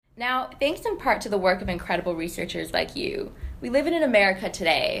Now, thanks in part to the work of incredible researchers like you, we live in an America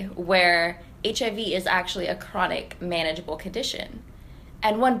today where HIV is actually a chronic, manageable condition.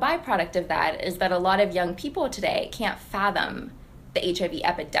 And one byproduct of that is that a lot of young people today can't fathom the HIV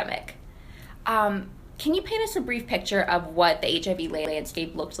epidemic. Can you paint us a brief picture of what the HIV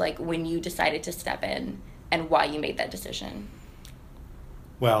landscape looked like when you decided to step in and why you made that decision?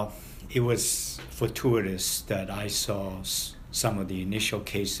 Well, it was fortuitous that I saw some of the initial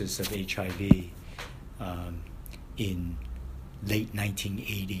cases of HIV in late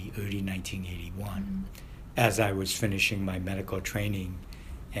 1980, early 1981, as I was finishing my medical training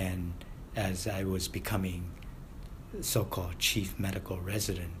and as I was becoming so-called chief medical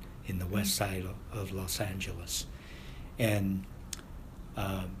resident in the west side of Los Angeles. And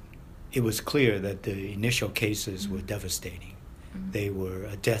it was clear that the initial cases were devastating. They were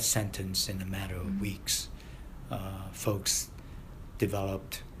a death sentence in a matter of weeks. Folks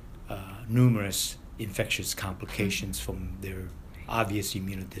developed numerous infectious complications from their obvious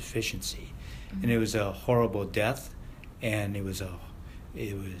immunodeficiency. And it was a horrible death, and it was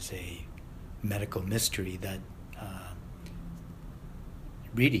a medical mystery that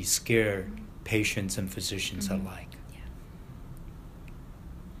really scared patients and physicians alike. Yeah.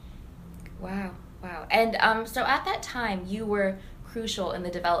 Wow. And so at that time, you were crucial in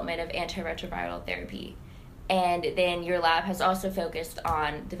the development of antiretroviral therapy. And then your lab has also focused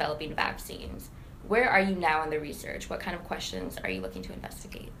on developing vaccines. Where are you now in the research? What kind of questions are you looking to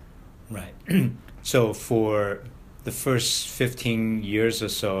investigate? Right. So for the first 15 years or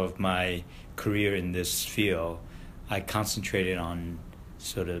so of my career in this field, I concentrated on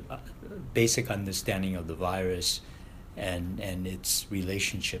sort of basic understanding of the virus and its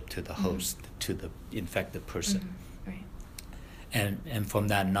relationship to the host, to the infected person. Right. And from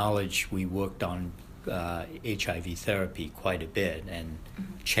that knowledge, we worked on HIV therapy quite a bit and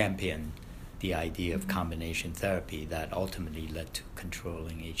championed the idea of combination therapy that ultimately led to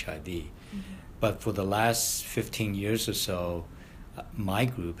controlling HIV. But for the last 15 years or so, my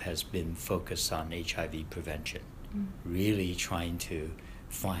group has been focused on HIV prevention, really trying to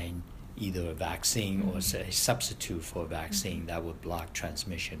find either a vaccine or a substitute for a vaccine that would block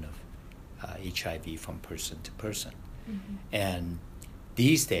transmission of HIV from person to person. And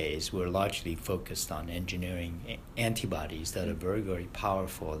these days, we're largely focused on engineering antibodies that are very, very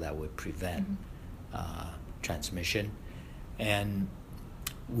powerful that would prevent transmission. And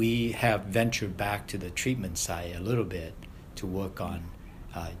we have ventured back to the treatment side a little bit to work on,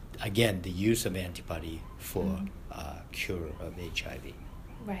 again, the use of antibody for cure of HIV.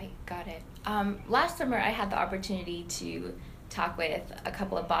 Right, got it. Last summer, I had the opportunity to talk with a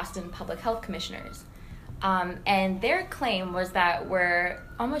couple of Boston public health commissioners. And their claim was that we're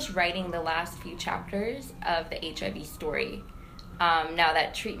almost writing the last few chapters of the HIV story. Now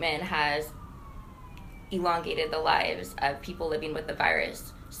that treatment has elongated the lives of people living with the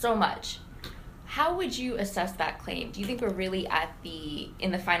virus so much. How would you assess that claim? Do you think we're really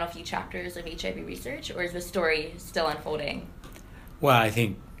in the final few chapters of HIV research, or is the story still unfolding? Well, I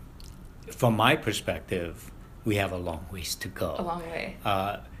think from my perspective, we have a long ways to go. A long way.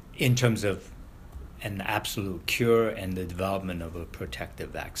 In terms of an absolute cure and the development of a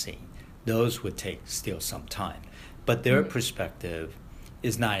protective vaccine. Those would take still some time. But their perspective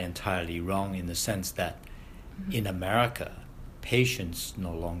is not entirely wrong in the sense that in America, patients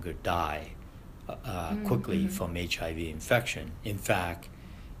no longer die quickly from HIV infection. In fact,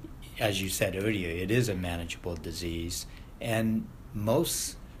 as you said earlier, it is a manageable disease, and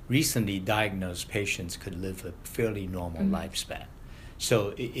most recently diagnosed patients could live a fairly normal lifespan.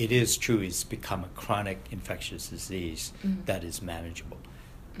 So it is true, it's become a chronic infectious disease that is manageable.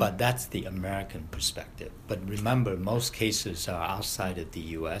 But that's the American perspective. But remember, most cases are outside of the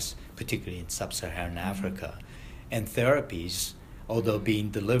U.S., particularly in sub-Saharan Africa. And therapies, although being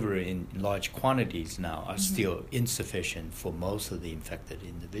delivered in large quantities now, are still insufficient for most of the infected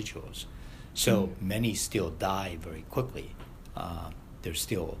individuals. So many still die very quickly. There's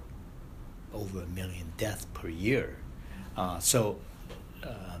still over 1 million deaths per year.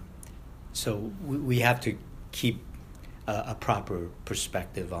 So we have to keep a proper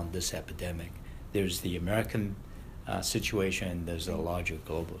perspective on this epidemic. There's the American situation, and there's a larger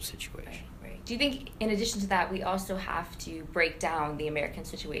global situation. Right. Do you think, in addition to that, we also have to break down the American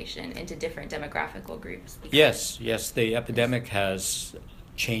situation into different demographical groups? Yes. The epidemic has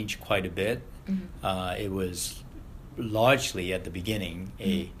changed quite a bit. It was largely at the beginning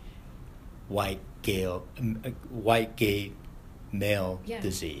a white gay male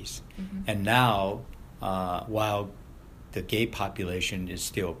disease. And now, while the gay population is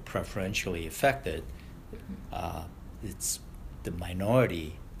still preferentially affected, it's the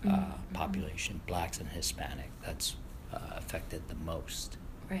minority population, blacks and Hispanic. That's affected the most.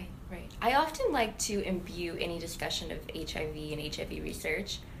 Right, right. I often like to imbue any discussion of HIV and HIV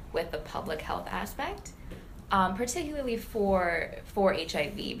research with the public health aspect, particularly for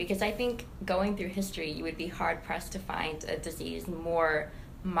HIV, because I think going through history, you would be hard pressed to find a disease more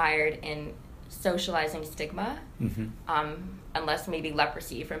mired in socializing stigma, unless maybe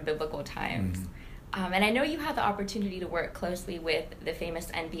leprosy from biblical times. And I know you had the opportunity to work closely with the famous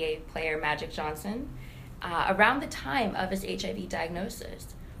NBA player Magic Johnson around the time of his HIV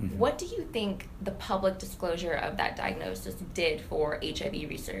diagnosis. What do you think the public disclosure of that diagnosis did for HIV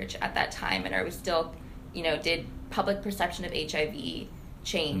research at that time? And are we still, did public perception of HIV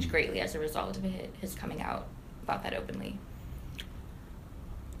change greatly as a result of his coming out about that openly?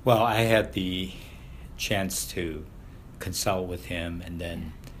 Well, I had the chance to consult with him and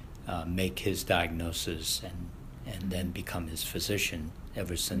then make his diagnosis and then become his physician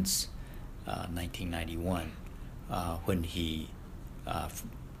ever since 1991 when he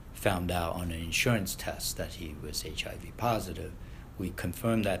found out on an insurance test that he was HIV positive. We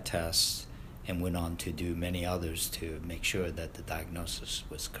confirmed that test and went on to do many others to make sure that the diagnosis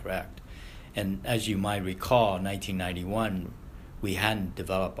was correct. And as you might recall, 1991, we hadn't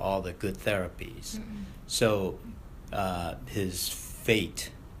developed all the good therapies. So his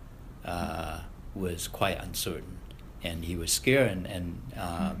fate was quite uncertain. And he was scared and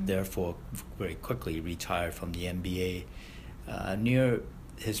therefore very quickly retired from the NBA near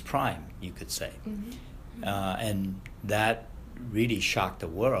his prime, you could say. And that really shocked the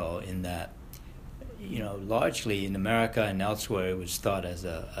world in that, largely in America and elsewhere it was thought as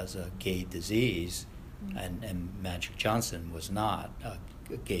a gay disease, and Magic Johnson was not a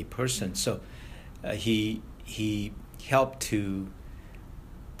gay person. So he helped to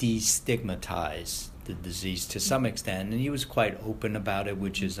destigmatize the disease to some extent, and he was quite open about it,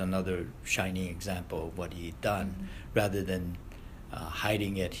 which is another shining example of what he'd done. Rather than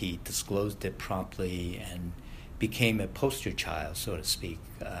hiding it, he disclosed it promptly and became a poster child, so to speak,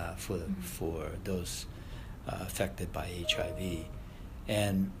 for those affected by HIV,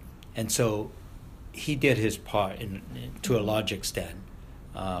 and so he did his part to a large extent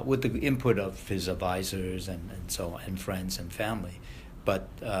with the input of his advisors and so on, and friends and family. But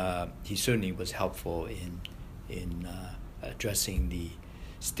he certainly was helpful in addressing the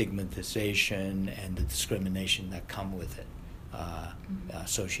stigmatization and the discrimination that come with it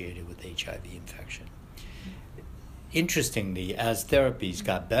associated with HIV infection. Interestingly, as therapies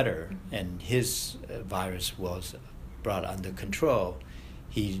got better and his virus was brought under control,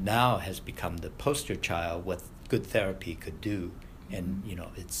 he now has become the poster child what good therapy could do. And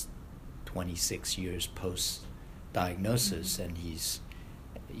it's 26 years post diagnosis, and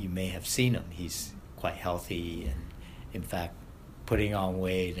you may have seen him. He's quite healthy, and in fact, putting on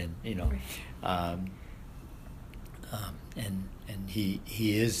weight, and and he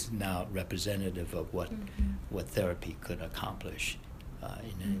is now representative of what therapy could accomplish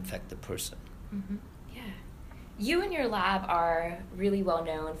in an infected person. Yeah, you and your lab are really well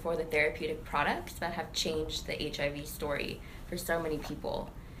known for the therapeutic products that have changed the HIV story for so many people.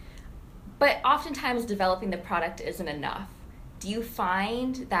 But oftentimes, developing the product isn't enough. Do you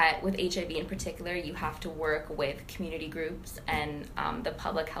find that with HIV in particular, you have to work with community groups and the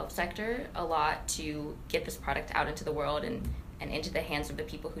public health sector a lot to get this product out into the world and into the hands of the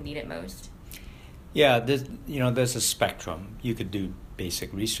people who need it most? Yeah, there's a spectrum. You could do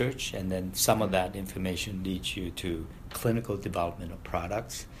basic research, and then some of that information leads you to clinical development of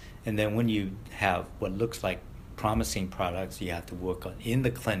products. And then when you have what looks like promising products, you have to work on in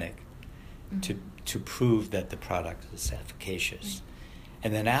the clinic to prove that the product is efficacious.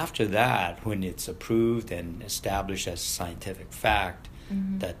 And then after that, when it's approved and established as scientific fact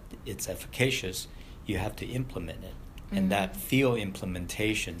that it's efficacious, you have to implement it. And that field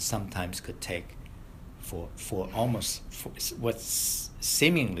implementation sometimes could take for what's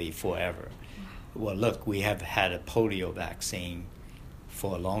seemingly forever. Well, look, we have had a polio vaccine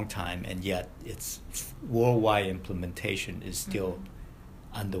for a long time, and yet its worldwide implementation is still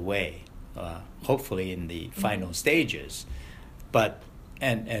underway. Hopefully in the final stages, but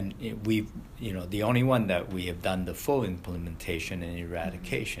and we've the only one that we have done the full implementation and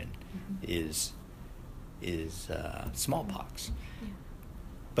eradication is smallpox.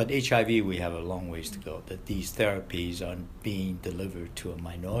 But HIV, we have a long ways to go. That these therapies are being delivered to a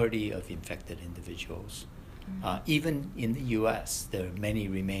minority of infected individuals. Even in the U.S., many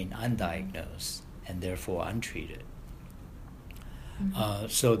remain undiagnosed and therefore untreated.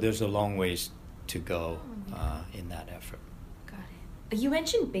 So there's a long ways to go in that effort. Got it. You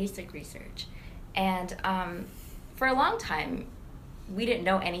mentioned basic research, and for a long time, we didn't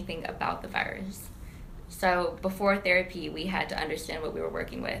know anything about the virus. So before therapy, we had to understand what we were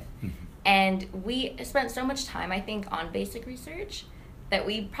working with. Mm-hmm. And we spent so much time, I think, on basic research that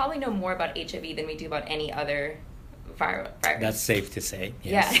we probably know more about HIV than we do about any other virus. That's safe to say.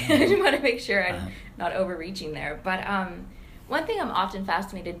 Yes. Yeah. I just want to make sure I'm not overreaching there. But one thing I'm often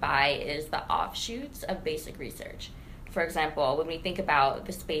fascinated by is the offshoots of basic research. For example, when we think about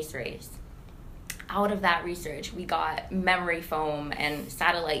the space race, out of that research, we got memory foam and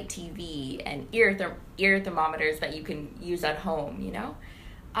satellite TV and ear thermometers that you can use at home, you know?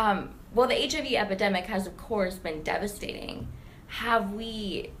 Well, the HIV epidemic has, of course, been devastating. Have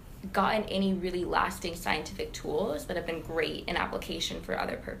we gotten any really lasting scientific tools that have been great in application for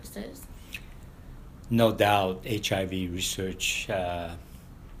other purposes? No doubt, HIV research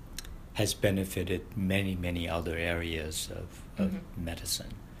has benefited many other areas of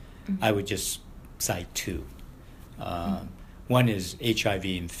medicine. Mm-hmm. I would just cite two. One is HIV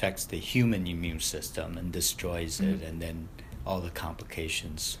infects the human immune system and destroys it, and then all the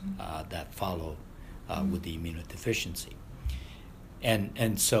complications that follow with the immunodeficiency.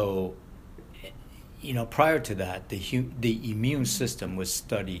 And so, you know, prior to that, the immune system was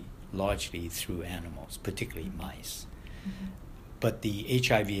studied largely through animals, particularly mice. Mm-hmm. But the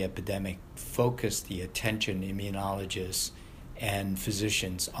HIV epidemic focused the attention immunologists and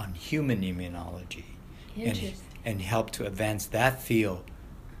physicians on human immunology and helped to advance that field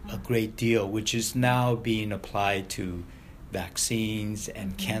a great deal, which is now being applied to vaccines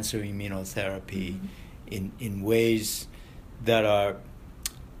and cancer immunotherapy in ways that are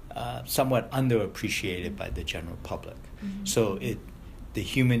somewhat underappreciated by the general public. Mm-hmm. So the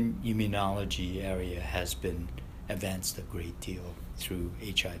human immunology area has been advanced a great deal through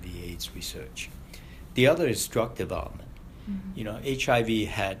HIV/AIDS research. The other is drug development. Mm-hmm. You know, HIV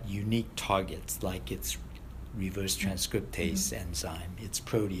had unique targets like its reverse transcriptase enzyme, its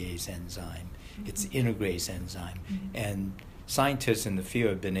protease enzyme, its integrase enzyme, and scientists in the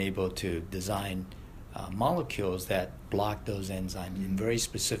field have been able to design molecules that block those enzymes in very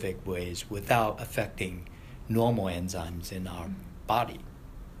specific ways without affecting normal enzymes in our body.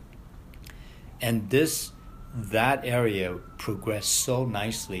 And that area progressed so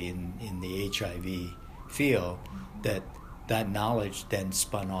nicely in the HIV field that knowledge then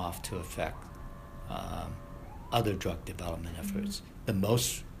spun off to affect other drug development efforts. The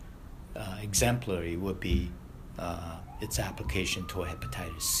most exemplary would be its application to a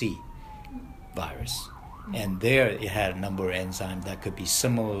hepatitis C virus. And there it had a number of enzymes that could be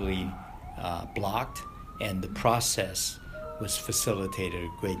similarly blocked, and the process was facilitated a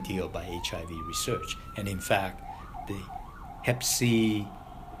great deal by HIV research. And in fact, the Hep C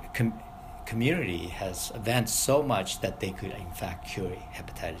community has advanced so much that they could in fact cure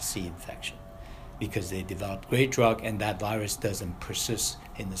hepatitis C infection because they developed great drug and that virus doesn't persist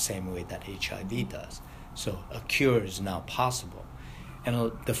in the same way that HIV does. So a cure is now possible.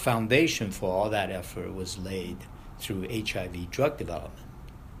 And the foundation for all that effort was laid through HIV drug development.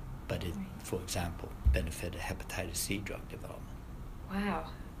 But it, for example, benefited hepatitis C drug development.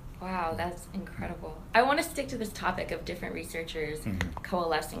 Wow, that's incredible. I want to stick to this topic of different researchers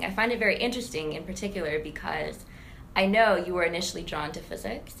coalescing. I find it very interesting in particular because I know you were initially drawn to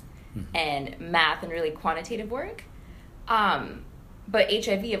physics and math and really quantitative work. But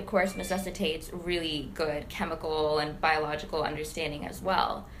HIV, of course, necessitates really good chemical and biological understanding as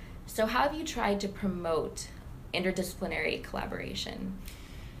well. So how have you tried to promote interdisciplinary collaboration?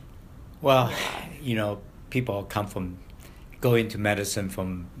 Well, you know, people go into medicine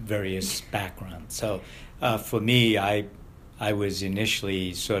from various backgrounds. So for me, I was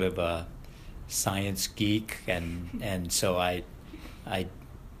initially sort of a science geek, and so I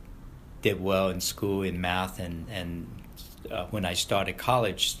did well in school in math, and when I started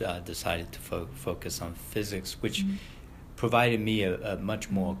college, decided to focus on physics, which provided me a much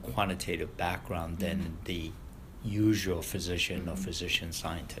more quantitative background than the usual physician or physician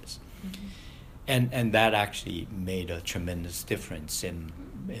scientist. And that actually made a tremendous difference in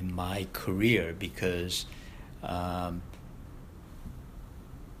my career because of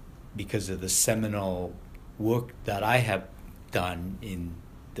the seminal work that I have done in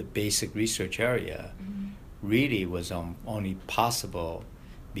the basic research area really was only possible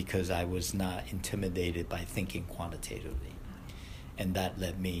because I was not intimidated by thinking quantitatively. And that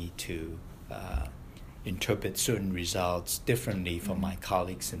led me to interpret certain results differently from my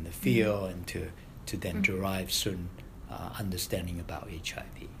colleagues in the field and to then derive certain understanding about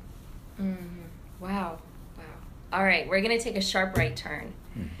HIV. Wow. All right, we're going to take a sharp right turn.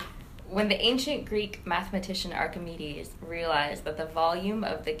 When the ancient Greek mathematician Archimedes realized that the volume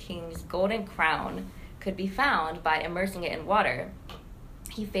of the king's golden crown could be found by immersing it in water,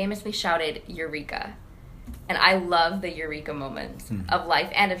 he famously shouted, "Eureka." And I love the eureka moments of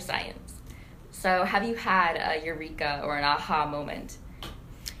life and of science. So have you had a eureka or an aha moment?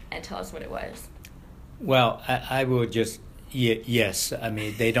 And tell us what it was. Well, I will just, yes. I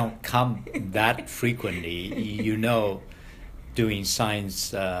mean, they don't come that frequently. Doing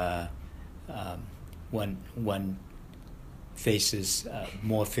science, one faces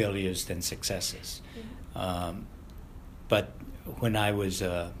more failures than successes. But when I was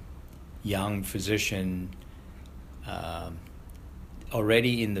a young physician,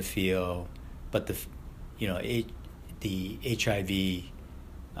 already in the field, but the HIV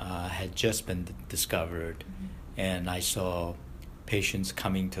had just been discovered, and I saw patients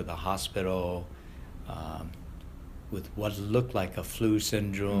coming to the hospital with what looked like a flu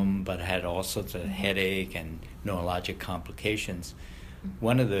syndrome, but had all sorts of headache and neurologic complications.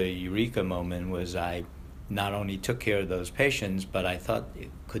 One of the eureka moments was I not only took care of those patients, but I thought,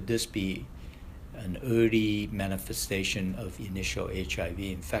 could this be an early manifestation of initial HIV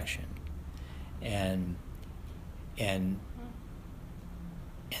infection? And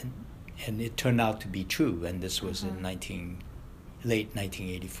it turned out to be true, and this was in late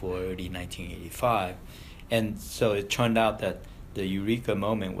 1984, early 1985. And so it turned out that the eureka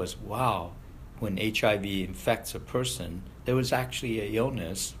moment was, wow, when HIV infects a person, there was actually an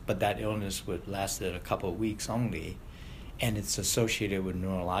illness, but that illness would lasted a couple of weeks only, and it's associated with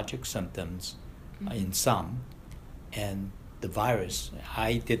neurologic symptoms in some, and the virus.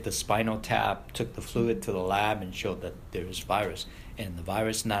 I did the spinal tap, took the fluid to the lab, and showed that there was virus. And the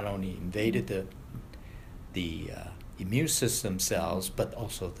virus not only invaded the immune system cells, but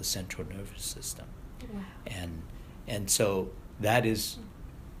also the central nervous system. Wow. And so that is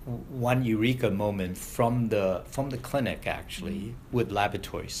one eureka moment from the clinic, actually, with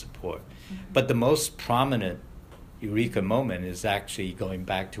laboratory support. But the most prominent eureka moment is actually going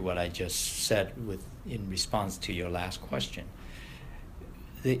back to what I just said in response to your last question.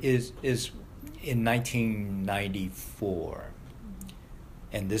 Is in 1994,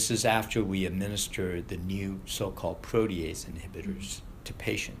 and this is after we administered the new so-called protease inhibitors to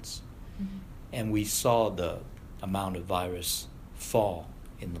patients, and we saw the amount of virus fall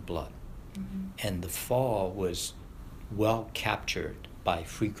in the blood, and the fall was well captured by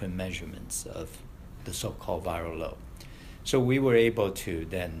frequent measurements of the so-called viral load. So we were able to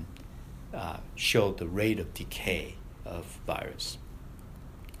then show the rate of decay of virus.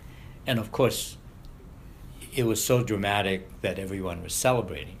 And of course, it was so dramatic that everyone was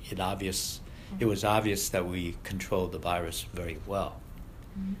celebrating. It was obvious that we controlled the virus very well.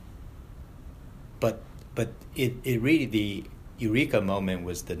 But it really, the eureka moment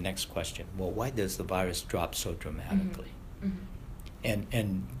was the next question. Well, why does the virus drop so dramatically?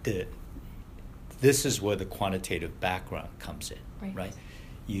 And this is where the quantitative background comes in, right?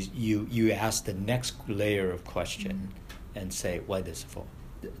 You ask the next layer of question and say, why does it fall?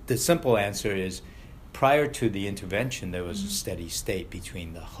 The simple answer is, prior to the intervention, there was a steady state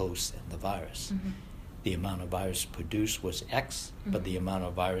between the host and the virus. The amount of virus produced was X, but the amount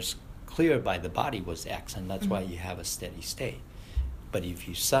of virus cleared by the body was X, and that's why you have a steady state. But if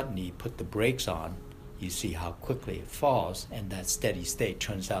you suddenly put the brakes on, you see how quickly it falls, and that steady state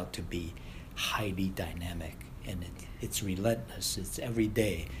turns out to be highly dynamic, and it's relentless, it's every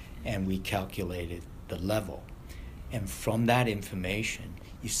day, and we calculated the level. And from that information,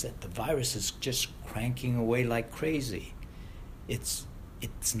 you said the virus is just cranking away like crazy. It's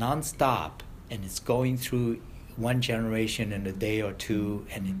nonstop, and it's going through one generation in a day or two,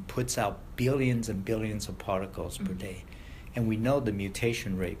 and it puts out billions and billions of particles per day. And we know the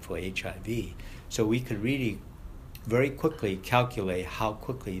mutation rate for HIV, so we could really very quickly calculate how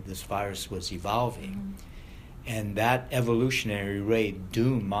quickly this virus was evolving. And that evolutionary rate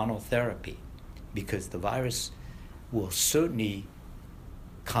doomed monotherapy, because the virus will certainly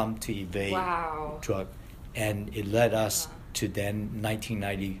come to evade drug. And it led us to then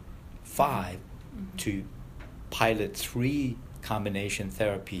 1995 to pilot 3 combination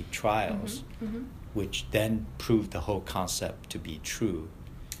therapy trials, which then proved the whole concept to be true.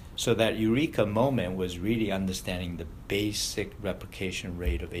 So that eureka moment was really understanding the basic replication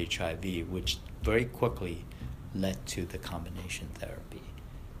rate of HIV, which very quickly led to the combination therapy.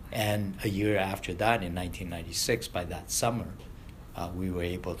 And a year after that, in 1996, by that summer, we were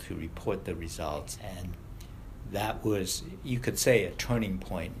able to report the results, and that was, you could say, a turning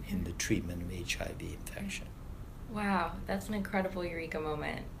point in the treatment of HIV infection. Wow, that's an incredible eureka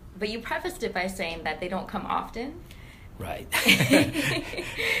moment. But you prefaced it by saying that they don't come often. Right.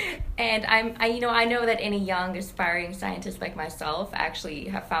 And I know that any young aspiring scientist like myself actually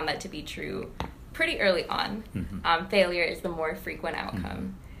have found that to be true pretty early on. Mm-hmm. Failure is the more frequent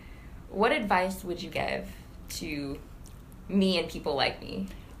outcome. What advice would you give to me and people like me?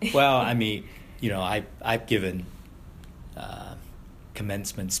 Well, I mean, I've given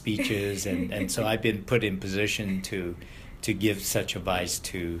commencement speeches, and so I've been put in position to give such advice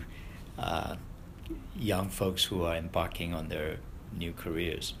to young folks who are embarking on their new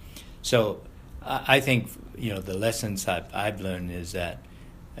careers. So I think the lessons I've learned is that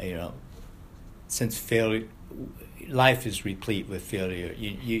since failure, life is replete with failure,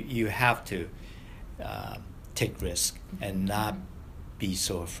 you have to take risk and not be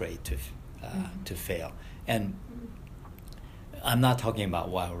so afraid to fail. And I'm not talking about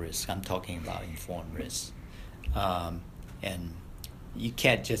wild risk. I'm talking about informed risk. And you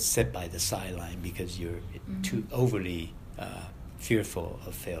can't just sit by the sideline because you're too overly fearful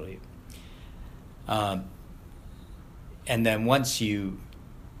of failure. And then once you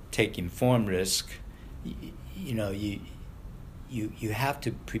take informed risk, you have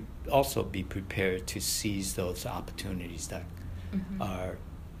to also be prepared to seize those opportunities that are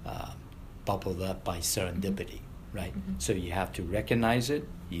bubbled up by serendipity, right? So you have to recognize it,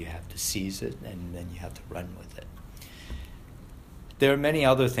 you have to seize it, and then you have to run with it. There are many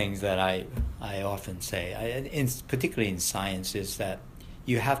other things that I often say, particularly in science, is that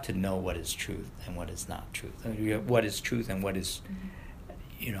you have to know what is truth and what is not truth. What is truth and what is,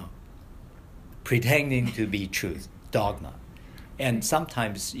 pretending to be truth, dogma. And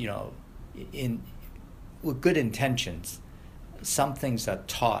sometimes, with good intentions, some things are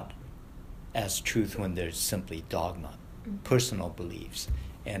taught as truth when they're simply dogma, personal beliefs.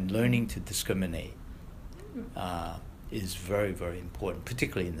 And learning to discriminate is very, very important,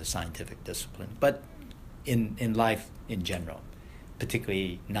 particularly in the scientific discipline, but in life in general,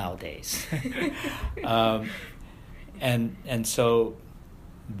 particularly nowadays. And so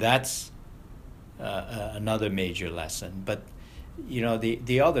that's another major lesson. But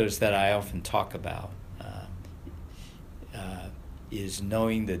the others that I often talk about is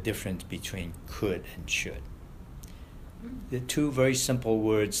knowing the difference between could and should. The two very simple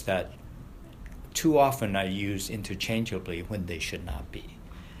words that too often are used interchangeably when they should not be.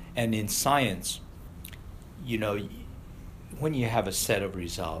 And in science, when you have a set of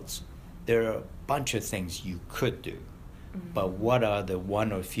results, there are a bunch of things you could do, but what are the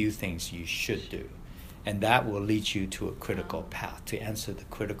one or few things you should do? And that will lead you to a critical path to answer the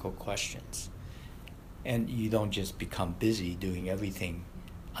critical questions. And you don't just become busy doing everything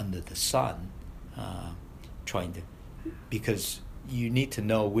under the sun, because you need to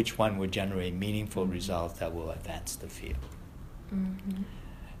know which one will generate meaningful results that will advance the field.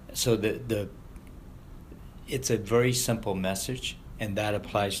 So it's a very simple message, and that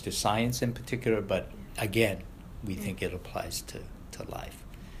applies to science in particular, but again, we think it applies to life.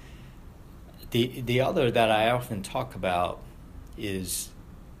 The other that I often talk about is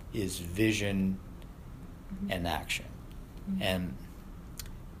vision and action. And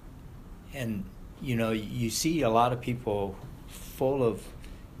you see a lot of people full of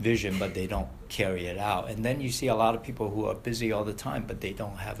vision, but they don't carry it out. And then you see a lot of people who are busy all the time, but they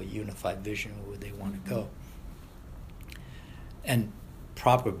don't have a unified vision where they want to go. And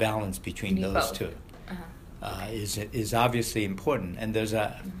proper balance between those both. two is obviously important. And there's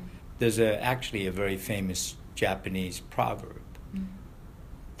actually a very famous Japanese proverb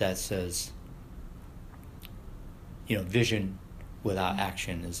that says, vision without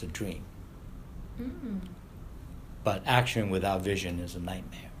action is a dream. But action without vision is a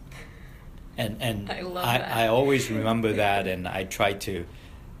nightmare. And I love that. I always remember that, and I try to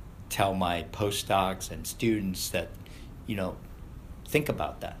tell my postdocs and students that, think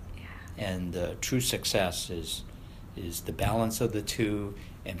about that. Yeah. And true success is the balance of the two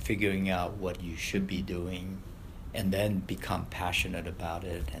and figuring out what you should be doing, and then become passionate about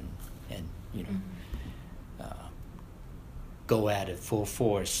it and go at it full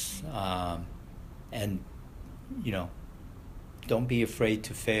force. And don't be afraid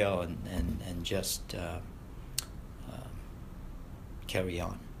to fail and just carry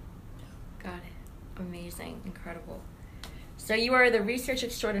on. Got it. Amazing. Incredible. So you are the research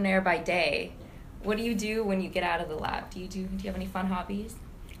extraordinaire by day. What do you do when you get out of the lab? Do you have any fun hobbies?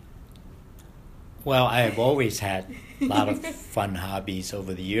 Well, I have always had a lot of fun hobbies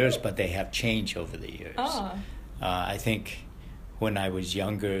over the years, but they have changed over the years. Oh. I think when I was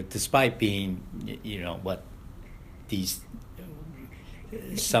younger, despite being, what these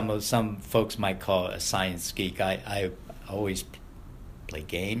some folks might call a science geek, I always play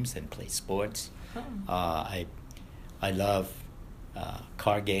games and play sports. I love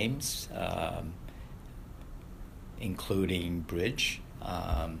car games, including bridge.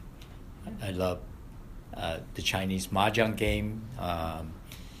 I love the Chinese mahjong game,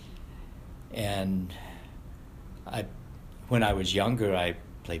 and when I was younger, I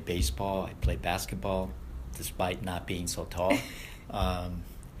played baseball, I played basketball, despite not being so tall,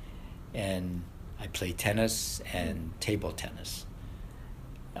 and I played tennis and table tennis.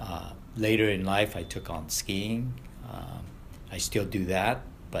 Later in life, I took on skiing. I still do that,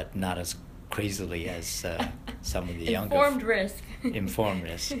 but not as crazily as some of the younger. Informed risk.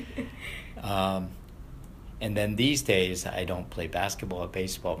 And then these days, I don't play basketball or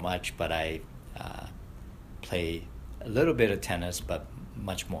baseball much, but I play a little bit of tennis, but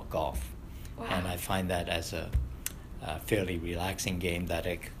much more golf. Wow. And I find that as a fairly relaxing game that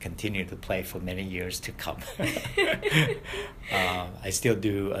I could continue to play for many years to come. I still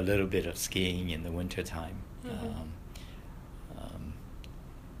do a little bit of skiing in the wintertime. Mm-hmm.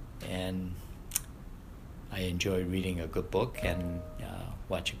 And I enjoy reading a good book and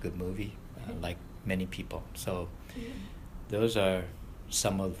watch a good movie, like many people. So those are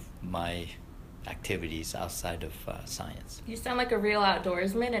some of my activities outside of science. You sound like a real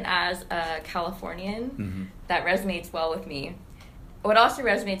outdoorsman, and as a Californian, that resonates well with me. What also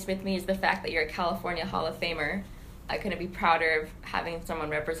resonates with me is the fact that you're a California Hall of Famer. I couldn't be prouder of having someone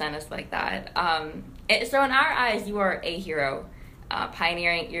represent us like that. So in our eyes, you are a hero.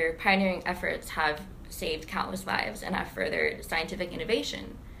 Your pioneering efforts have saved countless lives and have furthered scientific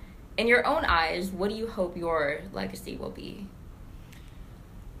innovation. In your own eyes, what do you hope your legacy will be?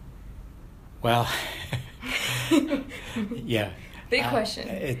 Well, yeah. Big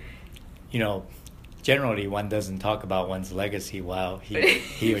question. Generally one doesn't talk about one's legacy while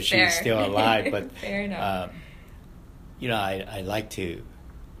he or she is still alive. But fair enough. I like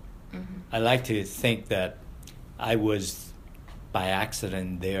to think that I was by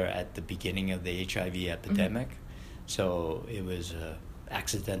accident there at the beginning of the HIV epidemic. So it was an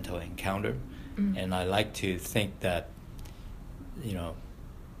accidental encounter. And I like to think that,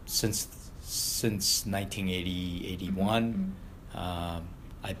 since 1980, 81,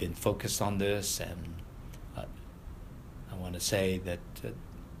 I've been focused on this, and I want to say that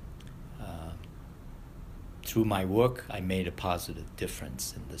through my work, I made a positive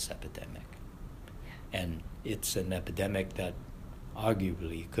difference in this epidemic. And it's an epidemic that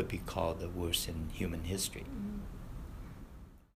arguably could be called the worst in human history.